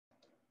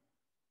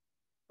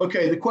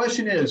Okay, the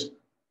question is,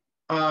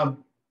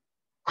 um,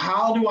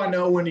 how do I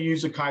know when to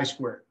use a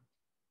chi-square?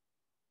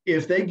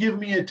 If they give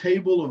me a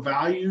table of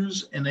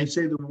values and they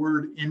say the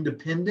word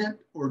independent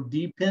or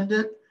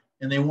dependent,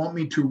 and they want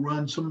me to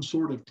run some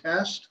sort of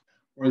test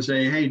or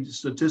say, hey,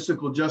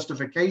 statistical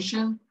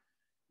justification,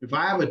 if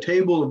I have a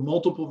table of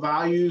multiple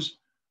values,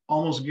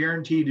 almost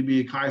guaranteed to be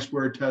a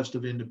chi-square test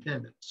of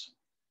independence.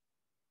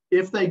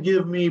 If they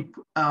give me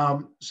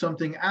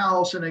something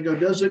else and they go,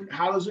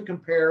 how does it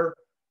compare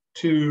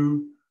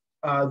to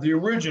the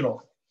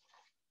original?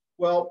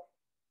 Well,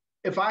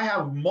 if I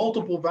have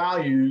multiple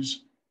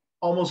values,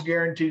 almost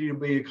guaranteed to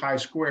be a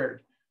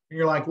chi-squared. And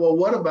you're like, well,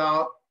 what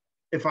about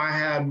if I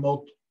had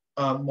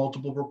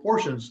multiple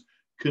proportions?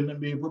 Couldn't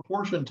it be a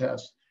proportion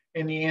test?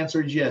 And the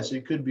answer is yes,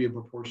 it could be a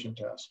proportion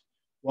test.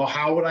 Well,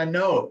 how would I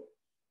know?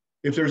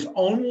 If there's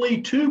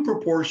only two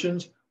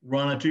proportions,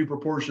 run a two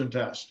proportion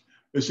test.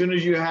 As soon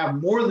as you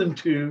have more than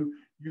two,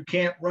 you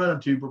can't run a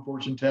two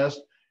proportion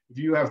test. If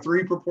you have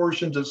three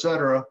proportions, et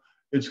cetera,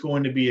 it's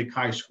going to be a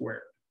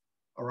chi-squared.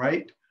 All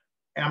right.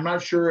 And I'm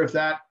not sure if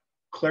that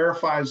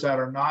clarifies that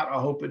or not. I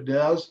hope it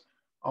does.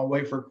 I'll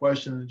wait for a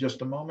question in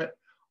just a moment.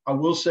 I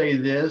will say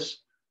this.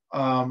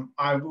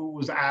 I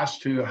was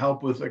asked to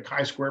help with the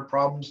chi-square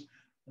problems,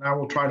 and I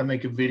will try to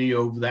make a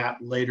video of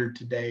that later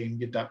today and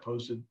get that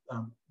posted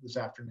this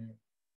afternoon.